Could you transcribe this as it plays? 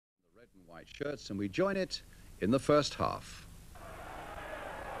and white shirts, and we join it in the first half.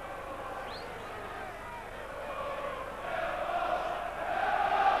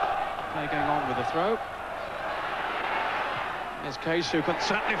 Play going on with the throw. There's Case, who can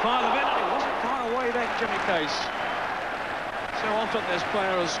certainly fire them in, and he wasn't far away then, Jimmy Case. So often this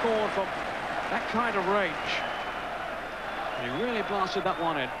player has scored from that kind of range. And he really blasted that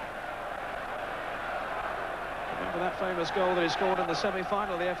one in. Remember that famous goal that he scored in the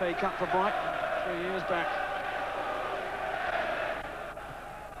semi-final of the FA Cup for Brighton 3 years back.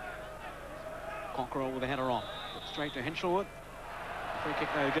 Cockerell with the header on. Straight to Hinchelwood. Free kick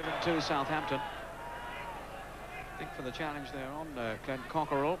now given to Southampton. I think for the challenge there on Glenn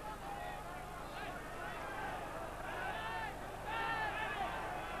Cockerell.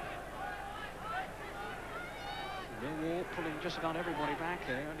 Millwall pulling just about everybody back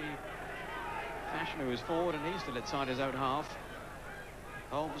here. Only Fashion, who is forward, and he's still inside his own half.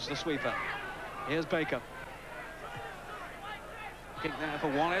 Holmes the sweeper. Here's Baker. Kick there for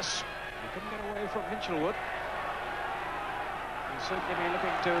Wallace. He couldn't get away from Hinchelwood. He'll certainly be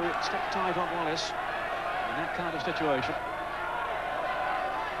looking to stick tight on Wallace in that kind of situation.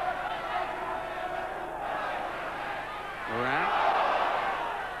 Moran.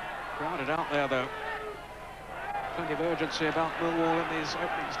 Crowded out there, though. Plenty of urgency about Millwall in these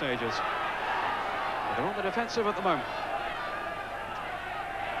opening stages. But they're on the defensive at the moment.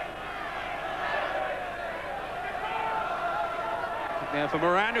 There for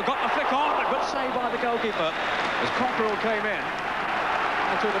Moran, who got the flick on, a good save by the goalkeeper as Cockerell came in.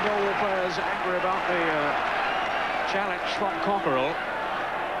 I think the Millwall players angry about the challenge from Cockerell.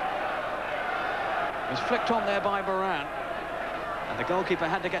 It was flicked on there by Moran, and the goalkeeper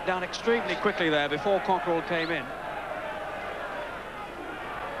had to get down extremely quickly there before Cockerell came in.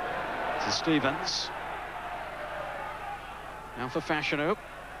 This is Stevens. Now for Fashanu.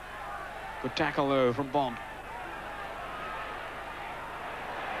 Good tackle though from Bond.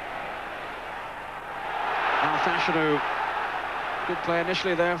 Now Fashanu. Good play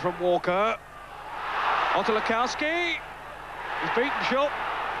initially there from Walker. Otolakowski. He's beaten short.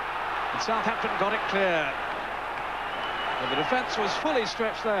 And Southampton got it clear. But the defence was fully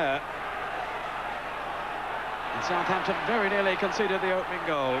stretched there. And Southampton very nearly conceded the opening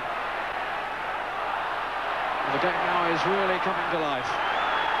goal. The game now is really coming to life.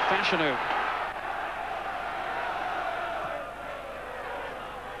 Fashanu.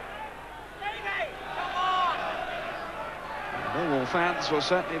 Millwall fans will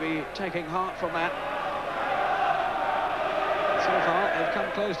certainly be taking heart from that. So far, they've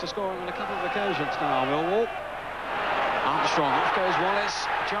come close to scoring on a couple of occasions now, Millwall. Armstrong, off goes Wallace.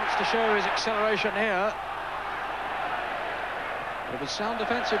 A chance to show his acceleration here. But it was sound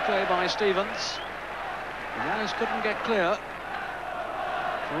defensive play by Stevens. And Wallace couldn't get clear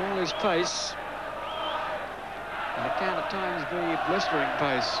for all his pace. And it can at times be blistering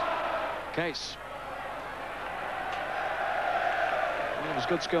pace. Case. Well, it was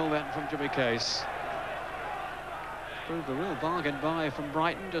good skill then from Jimmy Case. Proved a real bargain buy from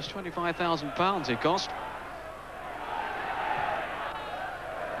Brighton, just £25,000 he cost.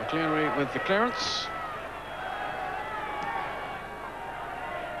 McCleary with the clearance.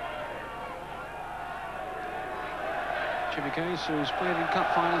 Jimmy Case, who's played in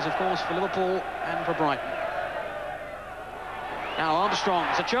cup finals, of course, for Liverpool and for Brighton. Now Armstrong,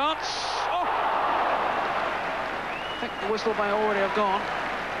 it's a chance. Oh! I think the whistle may already have gone.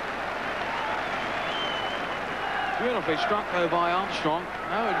 Beautifully struck, though, by Armstrong.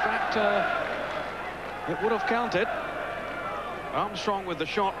 No, in fact, it would have counted. Armstrong with the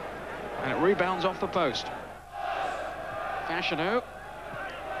shot, and it rebounds off the post. Fashanu.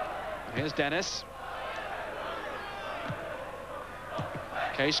 Here's Dennis.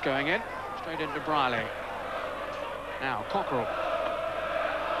 Case going in, straight into Briley. Now Cockerell.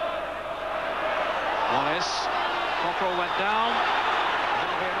 Wallace. Cockerell went down.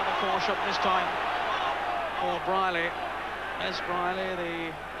 There'll be another caution this time for Briley. There's Briley,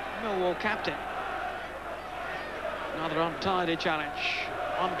 the Millwall captain. Another untidy challenge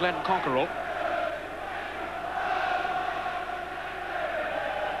on Glenn Cockerell.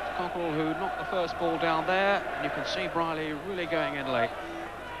 Cockerell, who knocked the first ball down there, and you can see Briley really going in late.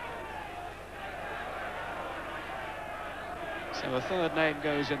 So a third name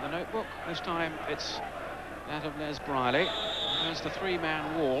goes in the notebook. This time it's that of Les Briley. There's the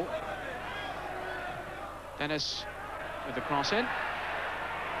three-man wall. Dennis with the cross in.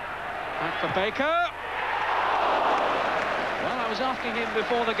 Back for Baker. Well, I was asking him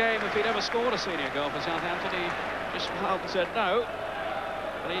before the game if he'd ever scored a senior goal for Southampton. He just smiled and said no.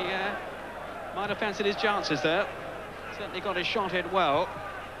 But he might have fancied his chances there. Certainly got his shot in well.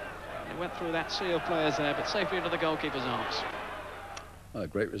 They went through that sea of players there, but safely into the goalkeeper's arms. A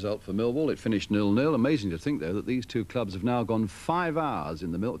great result for Millwall. It finished 0-0. Amazing to think, though, that these two clubs have now gone 5 hours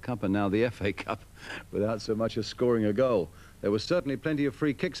in the Milk Cup and now the FA Cup without so much as scoring a goal. There was certainly plenty of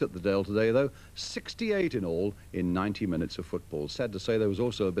free kicks at the Dell today, though. 68 in all in 90 minutes of football. Sad to say there was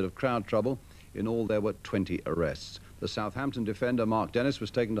also a bit of crowd trouble. In all, there were 20 arrests. The Southampton defender, Mark Dennis, was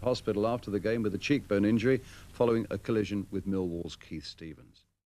taken to hospital after the game with a cheekbone injury following a collision with Millwall's Keith Stevens.